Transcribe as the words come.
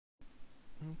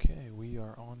Okay, we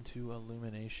are on to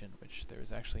Illumination, which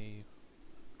there's actually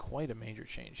quite a major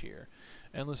change here.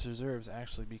 Endless Reserves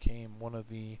actually became one of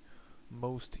the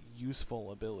most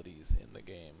useful abilities in the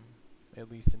game, at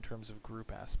least in terms of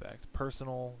group aspects.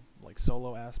 Personal, like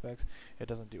solo aspects, it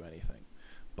doesn't do anything.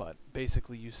 But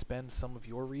basically you spend some of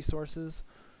your resources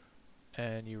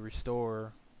and you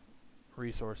restore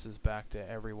resources back to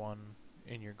everyone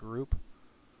in your group,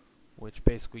 which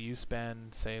basically you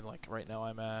spend, say like right now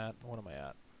what am I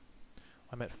at?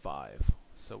 I'm at 5.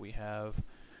 So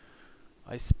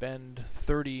I spend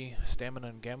 30 stamina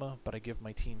and gamma, but I give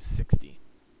my team 60.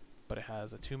 But it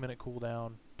has a 2-minute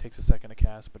cooldown, takes a second to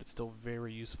cast, but it's still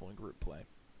very useful in group play.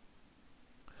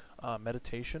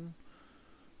 Meditation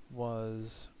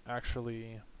was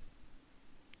actually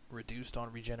reduced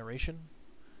on regeneration,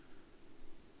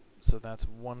 so that's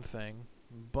one thing,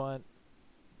 but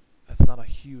that's not a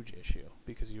huge issue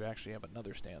because you actually have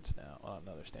another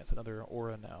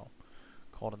aura now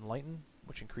called Enlighten,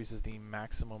 which increases the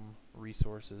maximum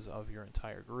resources of your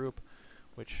entire group,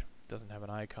 which doesn't have an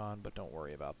icon, but don't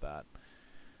worry about that.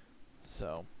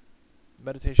 So,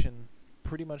 Meditation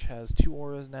pretty much has 2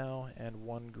 auras now and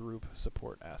 1 group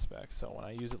support aspect. So when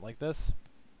I use it like this,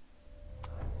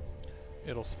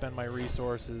 it'll spend my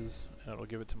resources and it'll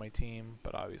give it to my team,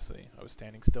 but obviously I was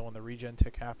standing still when the regen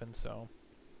tick happened, so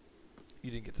you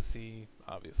didn't get to see,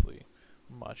 obviously,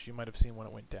 much. You might have seen when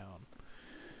it went down.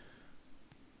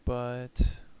 But,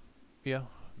 yeah,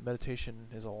 Meditation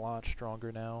is a lot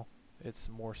stronger now. It's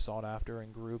more sought after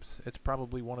in groups. It's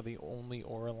probably one of the only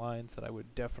aura lines that I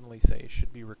would definitely say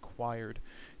should be required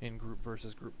in group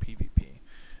versus group PvP.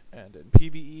 And in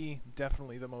PvE,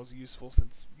 definitely the most useful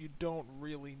since you don't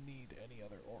really need any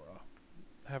other aura.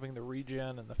 Having the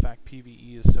regen and the fact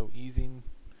PvE is so easy,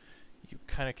 you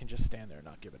kind of can just stand there and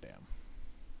not give a damn.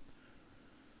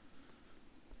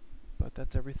 But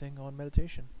that's everything on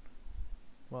Meditation.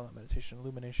 Well, not Meditation,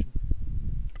 Illumination.